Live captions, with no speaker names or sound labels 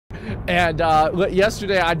And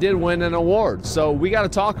yesterday I did win an award, so we got to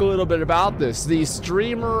talk a little bit about this. The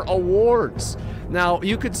Streamer Awards. Now,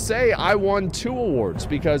 you could say I won 2 awards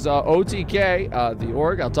because OTK, the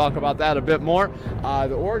org, I'll talk about that a bit more,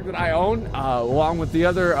 the org that I own, along with the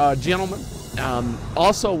other gentleman,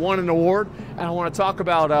 also won an award, and I want to talk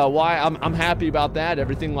about why I'm happy about that,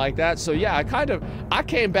 everything like that. So yeah, I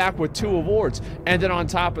came back with 2 awards, and then on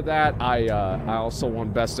top of that, I also won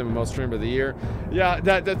Best MMO Streamer of the Year. Yeah,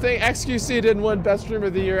 the thing, XQC didn't win Best Streamer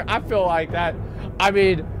of the Year. I feel like that, I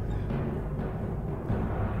mean,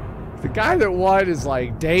 the guy that won is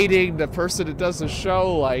like dating the person that does the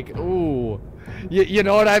show, like, ooh. You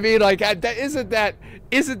know what I mean? Like, isn't that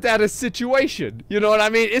a situation? You know what I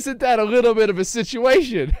mean? Isn't that a little bit of a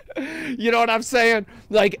situation? You know what I'm saying?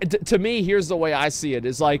 Like, to me, here's the way I see it,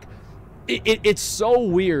 is like, it's so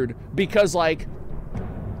weird because, like,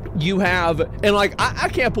 you have, and like, I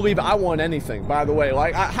can't believe I won anything, by the way.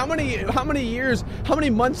 Like, how many years, how many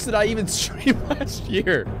months did I even stream last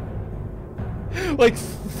year? Like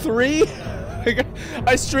 3?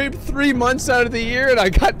 I streamed 3 months out of the year and I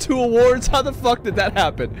got 2 awards. How the fuck did that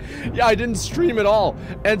happen? Yeah, I didn't stream at all.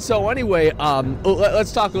 And so anyway,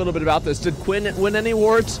 let's talk a little bit about this. Did Quinn win any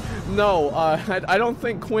awards? No, I don't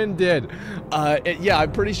think Quinn did. Yeah,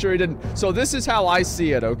 I'm pretty sure he didn't. So this is how I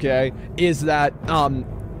see it, okay? Is that,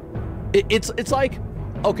 it's like,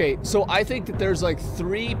 okay, so I think that there's like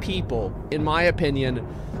 3 people, in my opinion,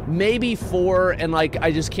 maybe 4, and like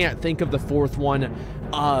I just can't think of the 4th one,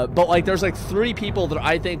 but like there's like 3 people that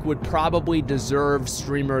I think would probably deserve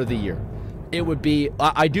Streamer of the Year. It would be,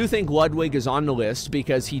 I do think Ludwig is on the list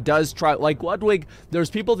because he does try, like Ludwig, there's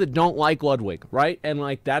people that don't like Ludwig, right? And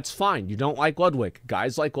like, that's fine. You don't like Ludwig.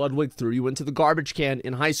 Guys like Ludwig threw you into the garbage can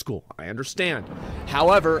in high school. I understand.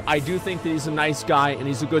 However, I do think that he's a nice guy and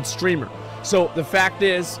he's a good streamer. So the fact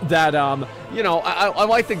is that, you know, I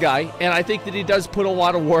like the guy, and I think that he does put a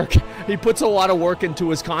lot of work. He puts a lot of work into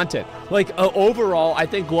his content. Like, overall, I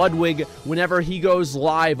think Ludwig, whenever he goes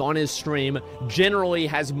live on his stream, generally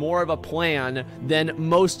has more of a plan than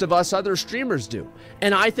most of us other streamers do.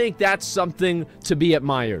 And I think that's something to be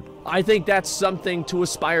admired. I think that's something to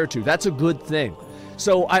aspire to. That's a good thing.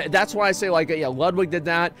 So that's why I say, like, yeah, Ludwig did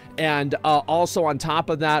that, and also on top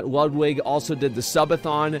of that, Ludwig also did the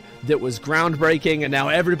subathon that was groundbreaking, and now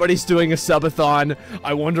everybody's doing a subathon.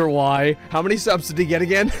 I wonder why. How many subs did he get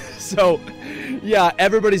again? So, yeah,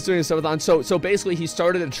 everybody's doing a subathon. So basically, he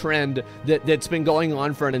started a trend that's been going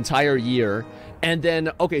on for an entire year. And then,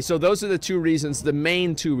 okay, so those are the 2 reasons, the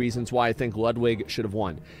main 2 reasons why I think Ludwig should have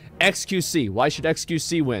won. XQC, why should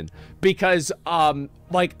XQC win? Because,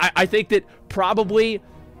 like, I think that probably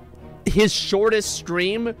his shortest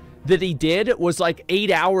stream that he did was like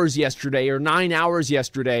 8 hours yesterday or 9 hours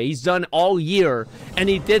yesterday. He's done all year, and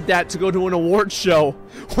he did that to go to an award show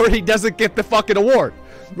where he doesn't get the fucking award.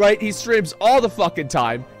 Right? He streams all the fucking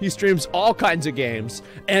time. He streams all kinds of games.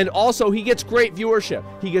 And also, he gets great viewership.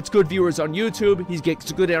 He gets good viewers on YouTube. He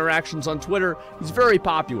gets good interactions on Twitter. He's very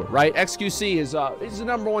popular, right? XQC is he's the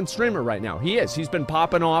 #1 streamer right now. He is. He's been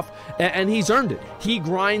popping off, and he's earned it. He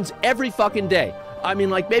grinds every fucking day. I mean,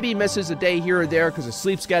 like, maybe he misses a day here or there because of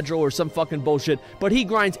sleep schedule or some fucking bullshit, but he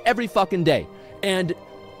grinds every fucking day. And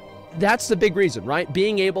that's the big reason, right?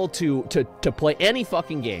 Being able to play any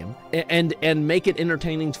fucking game and make it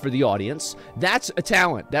entertaining for the audience, that's a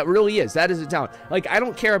talent. That really is. That is a talent. Like, I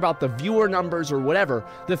don't care about the viewer numbers or whatever.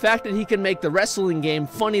 The fact that he can make the wrestling game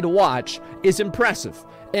funny to watch is impressive.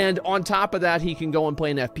 And on top of that, he can go and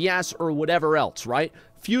play an FPS or whatever else, right?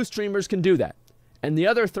 Few streamers can do that. And the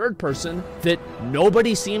other 3rd person that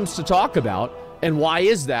nobody seems to talk about, and why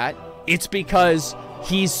is that? It's because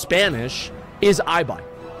he's Spanish, is Ibai.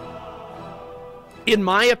 In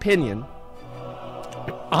my opinion,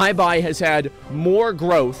 Ibai has had more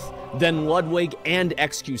growth than Ludwig and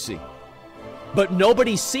XQC. But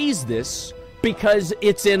nobody sees this because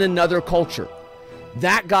it's in another culture.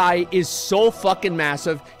 That guy is so fucking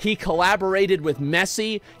massive. He collaborated with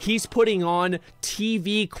Messi. He's putting on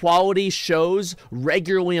TV quality shows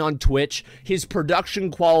regularly on Twitch. His production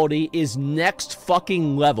quality is next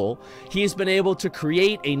fucking level. He's been able to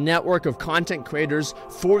create a network of content creators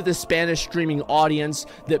for the Spanish streaming audience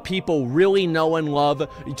that people really know and love.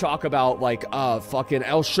 You talk about, like, fucking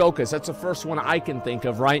El Shokas. That's the first one I can think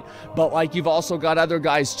of, right? But, like, you've also got other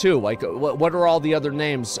guys too. Like, what are all the other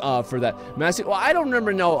names for that? Messi? Well, I don't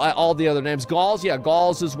remember all the other names. Gauls, yeah,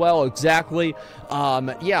 Gauls as well, exactly.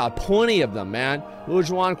 Yeah, plenty of them, man.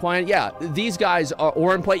 Lujuan, Quiet, yeah, these guys are,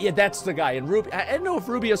 or in play, yeah, that's the guy. And I don't know if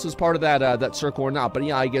Rubius was part of that circle or not, but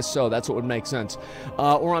yeah, I guess so. That's what would make sense.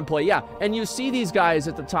 Or on play, yeah. And you see these guys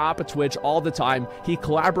at the top of Twitch all the time. He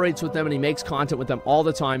collaborates with them and he makes content with them all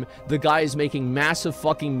the time. The guy is making massive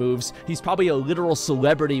fucking moves. He's probably a literal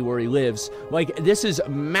celebrity where he lives. Like, this is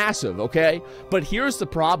massive, okay? But here's the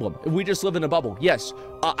problem. We just live in a bubble. Yes,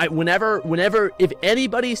 whenever, if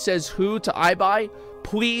anybody says who to iBuy,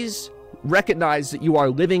 please recognize that you are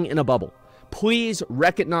living in a bubble. Please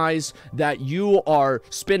recognize that you are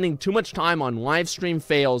spending too much time on live stream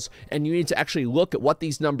fails, and you need to actually look at what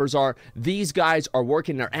these numbers are. These guys are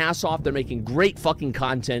working their ass off. They're making great fucking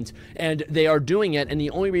content, and they are doing it, and the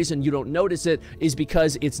only reason you don't notice it is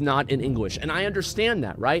because it's not in English. And I understand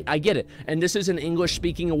that, right? I get it. And this is an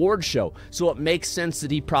English-speaking award show, so it makes sense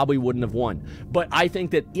that he probably wouldn't have won. But I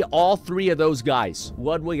think that all three of those guys,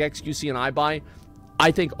 Ludwig, XQC, and iBuy,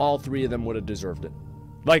 I think all three of them would have deserved it.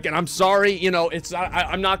 Like, and I'm sorry, you know, it's not,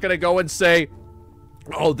 I'm not gonna go and say,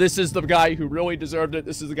 oh, this is the guy who really deserved it.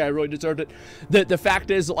 This is the guy who really deserved it. The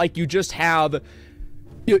fact is, like, you just have,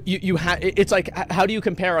 you have, it's like, how do you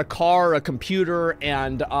compare a car, a computer,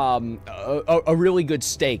 and a really good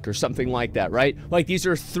steak or something like that, right? Like, these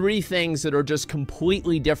are three things that are just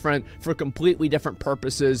completely different for completely different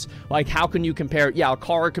purposes. Like, how can you compare, yeah, a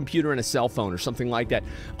car, a computer, and a cell phone or something like that?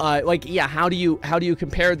 Like, yeah, how do you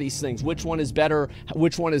compare these things? Which one is better?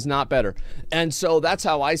 Which one is not better? And so that's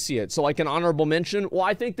how I see it. So, like, an honorable mention, well,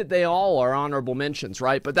 I think that they all are honorable mentions,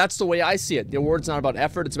 right? But that's the way I see it. The award's not about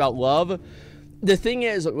effort, it's about love. The thing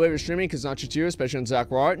is, we're streaming because not just you, especially on Zach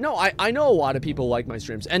Raw. No, I know a lot of people like my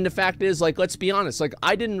streams. And the fact is, like, let's be honest, like,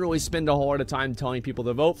 I didn't really spend a whole lot of time telling people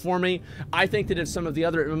to vote for me. I think that if some of the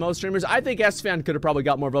other MMO streamers, I think S-Fan could have probably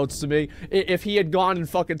got more votes to me if he had gone and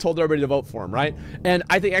fucking told everybody to vote for him, right? And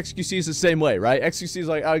I think XQC is the same way, right? XQC is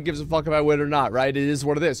like, oh, it gives a fuck if I win or not, right? It is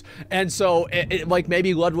what it is. And so, like,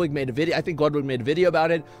 maybe Ludwig made a video. I think Ludwig made a video about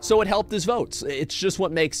it, so it helped his votes. It's just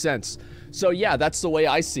what makes sense. So yeah, that's the way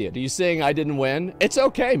I see it. Are you saying I didn't win? It's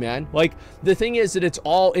okay, man. Like, the thing is that it's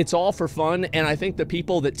all for fun, and I think the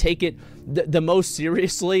people that take it the most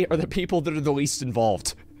seriously are the people that are the least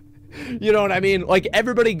involved. You know what I mean? Like,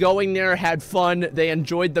 everybody going there had fun, they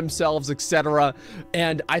enjoyed themselves, etc.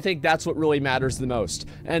 And I think that's what really matters the most.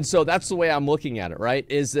 And so that's the way I'm looking at it, right?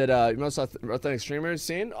 Is that most authentic streamers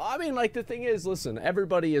seen? I mean, like, the thing is, listen,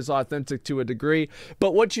 everybody is authentic to a degree,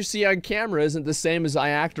 but what you see on camera isn't the same as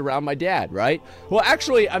I act around my dad, right? Well,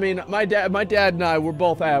 actually, I mean, my dad and I, we're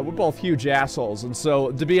both huge assholes, and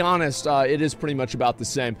so to be honest, it is pretty much about the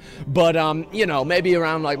same. But you know, maybe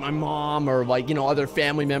around like my mom or like, you know, other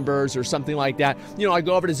family members or something like that. You know, I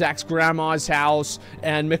go over to Zach's grandma's house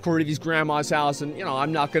and McCready's grandma's house, and, you know,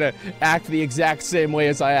 I'm not gonna act the exact same way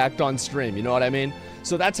as I act on stream, you know what I mean?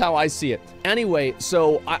 So that's how I see it. Anyway,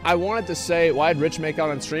 so I wanted to say, why did Rich make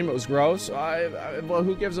out on stream? It was gross. Well,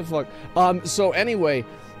 who gives a fuck? So anyway,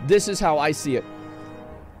 this is how I see it,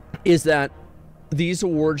 is that these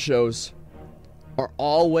award shows are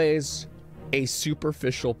always a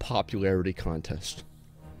superficial popularity contest.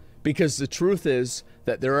 Because the truth is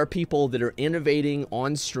that there are people that are innovating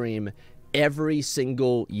on stream every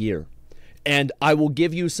single year. And I will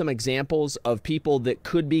give you some examples of people that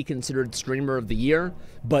could be considered streamer of the year,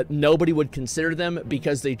 but nobody would consider them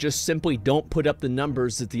because they just simply don't put up the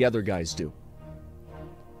numbers that the other guys do.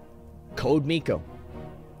 Code Miko,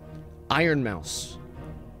 Iron Mouse,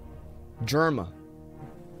 Germa.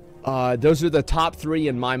 Those are the top three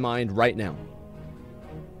in my mind right now.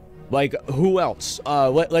 Like, who else?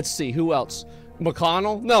 Let's see, who else?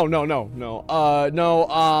 McConnell? No,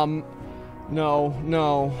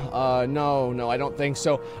 I don't think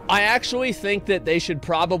so. I actually think that they should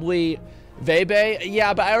probably... Vebe?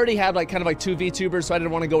 Yeah, but I already had like kind of like two VTubers, so I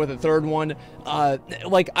didn't want to go with a third one.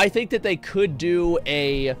 Like, I think that they could do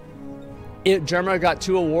a... Germa got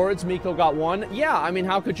 2 awards, Miko got 1. Yeah, I mean,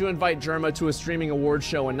 how could you invite Germa to a streaming award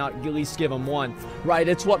show and not at least give him 1? Right,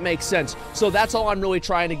 it's what makes sense. So that's all I'm really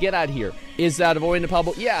trying to get at here. Is that avoiding the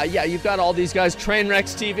public? Yeah, you've got all these guys.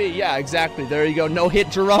 Trainwrecks TV, yeah, exactly. There you go. No Hit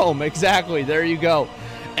Jerome, exactly. There you go.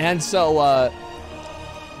 And so,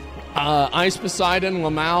 Ice Poseidon,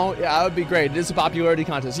 Lamau, yeah, that would be great. It is a popularity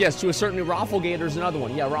contest. Yes, to a certain Rafflegator's another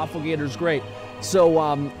one. Yeah, Rafflegator's great.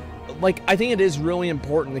 So, like, I think it is really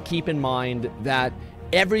important to keep in mind that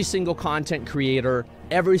every single content creator,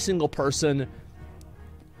 every single person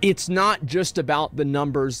it's not just about the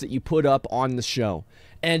numbers that you put up on the show.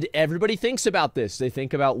 And everybody thinks about this. They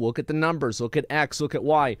think about, look at the numbers, look at X, look at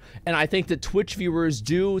Y. And I think that Twitch viewers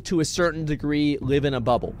do, to a certain degree, live in a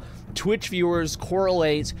bubble. Twitch viewers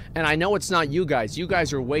correlate, and I know it's not you guys. You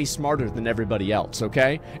guys are way smarter than everybody else,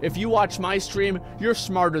 okay? If you watch my stream, you're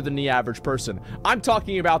smarter than the average person. I'm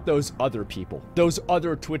talking about those other people, those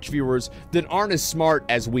other Twitch viewers that aren't as smart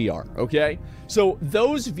as we are, okay? So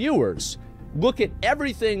those viewers look at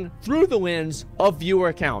everything through the lens of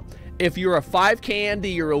viewer count. If you're a 5K Andy,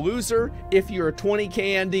 you're a loser. If you're a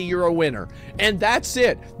 20K Andy, you're a winner. And that's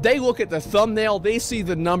it. They look at the thumbnail, they see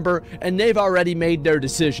the number, and they've already made their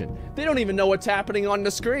decision. They don't even know what's happening on the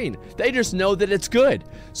screen. They just know that it's good.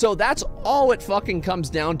 So that's all it fucking comes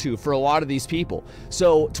down to for a lot of these people.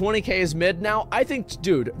 So 20K is mid now? I think,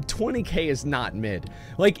 dude, 20K is not mid.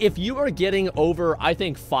 Like, if you are getting over, I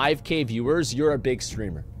think, 5K viewers, you're a big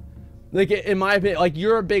streamer. Like, in my opinion, like,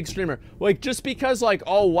 you're a big streamer. Like, just because, like,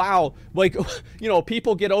 oh, wow, like, you know,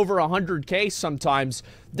 people get over 100K sometimes,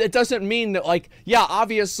 that doesn't mean that, like, yeah,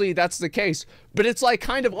 obviously that's the case. But it's like,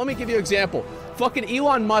 kind of, let me give you an example. Fucking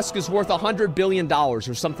Elon Musk is worth $100 billion or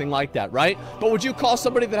something like that, right? But would you call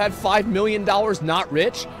somebody that had $5 million not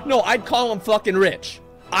rich? No, I'd call them fucking rich.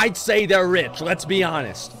 I'd say they're rich, let's be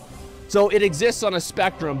honest. So it exists on a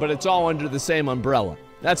spectrum, but it's all under the same umbrella.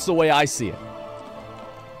 That's the way I see it.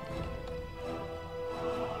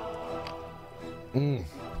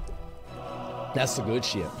 That's the good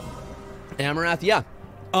shit. Amarath, yeah.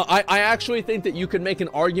 I actually think that you could make an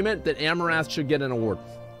argument that Amarath should get an award.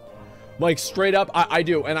 Like, straight up, I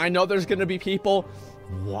do. And I know there's gonna be people,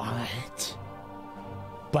 what?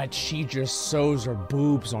 But she just sews her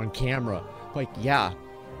boobs on camera. Like, yeah,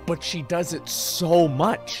 but she does it so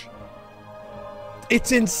much.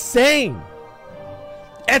 It's insane.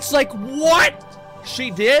 It's like, what?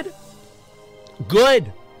 She did?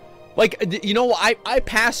 Good. Like, you know, I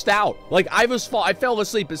passed out. Like, I fell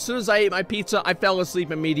asleep. As soon as I ate my pizza, I fell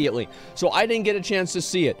asleep immediately. So I didn't get a chance to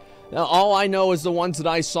see it. Now, all I know is the ones that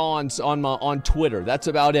I saw on Twitter. That's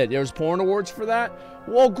about it. There's porn awards for that?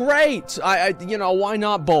 Well, great. You know, why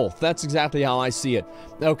not both? That's exactly how I see it.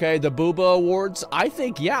 Okay, the Booba Awards. I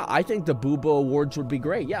think the Booba Awards would be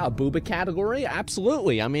great. Yeah, a Booba category?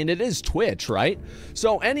 Absolutely. I mean, it is Twitch, right?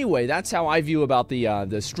 So anyway, that's how I view about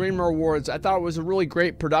the Streamer Awards. I thought it was a really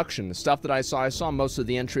great production. The stuff that I saw most of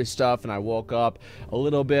the entry stuff, and I woke up a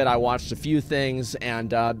little bit. I watched a few things, and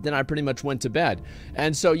then I pretty much went to bed.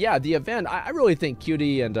 And so, yeah, the event, I really think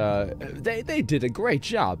Cutie and they did a great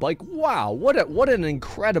job. Like, wow, what an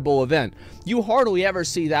incredible event. You hardly ever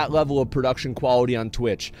see that level of production quality on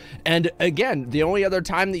Twitch. And again, the only other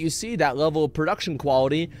time that you see that level of production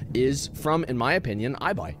quality is from, in my opinion,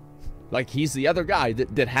 iBuy. Like, he's the other guy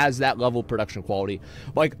that has that level of production quality.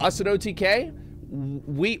 Like, us at OTK,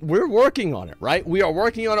 we're working on it, right? We are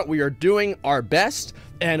working on it. We are doing our best,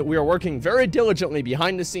 and we are working very diligently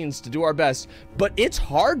behind the scenes to do our best. But it's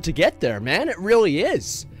hard to get there, man. It really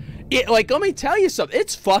is. Like, let me tell you something.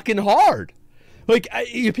 It's fucking hard. Like,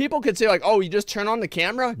 people could say, like, oh, you just turn on the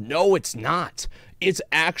camera? No, it's not. It's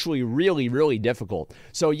actually really, really difficult.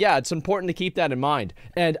 So, yeah, it's important to keep that in mind.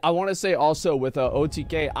 And I want to say also with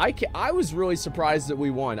OTK, I was really surprised that we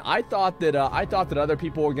won. I thought that other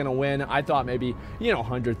people were going to win. I thought maybe, you know,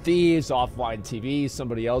 100 Thieves, Offline TV,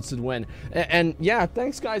 somebody else would win. And yeah,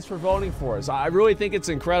 thanks, guys, for voting for us. I really think it's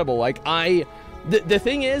incredible. Like, the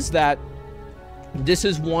thing is that this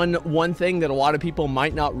is one thing that a lot of people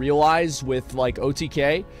might not realize with, like,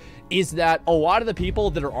 OTK, is that a lot of the people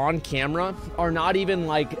that are on camera are not even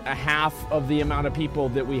like a half of the amount of people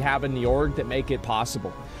that we have in the org that make it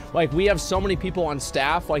possible. Like, we have so many people on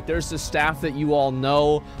staff. Like, there's the staff that you all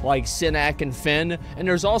know, like Sinek and Finn, and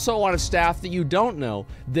there's also a lot of staff that you don't know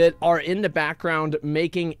that are in the background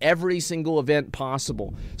making every single event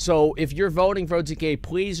possible. So if you're voting for OTK,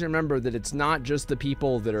 please remember that it's not just the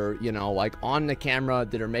people that are, you know, like on the camera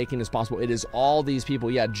that are making this possible. It is all these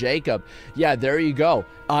people. Yeah, Jacob. Yeah, there you go.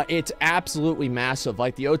 It's absolutely massive.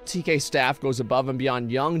 Like, the OTK staff goes above and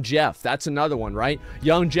beyond. Young Jeff, that's another one, right?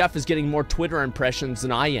 Young Jeff is getting more Twitter impressions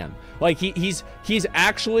than I am. Like, he's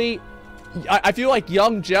actually, I feel like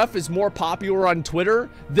Young Jeff is more popular on Twitter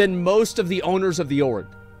than most of the owners of the org.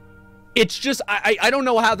 It's just, I don't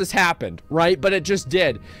know how this happened, right? But it just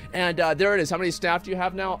did. And there it is. How many staff do you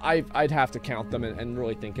have now? I'd have to count them and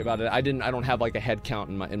really think about it. I don't have like a head count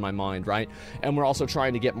in my mind, right? And we're also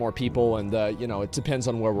trying to get more people, and you know, it depends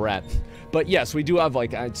on where we're at. But yes, we do have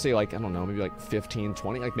like, I'd say like, I don't know, maybe like 15,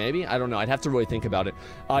 20, like maybe, I don't know. I'd have to really think about it.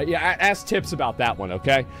 Yeah, ask Tips about that one,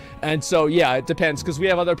 okay? And so yeah, it depends, because we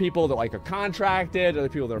have other people that like are contracted, other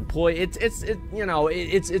people that are employed. It's you know,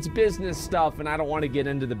 it's business stuff, and I don't want to get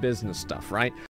into the business stuff, right?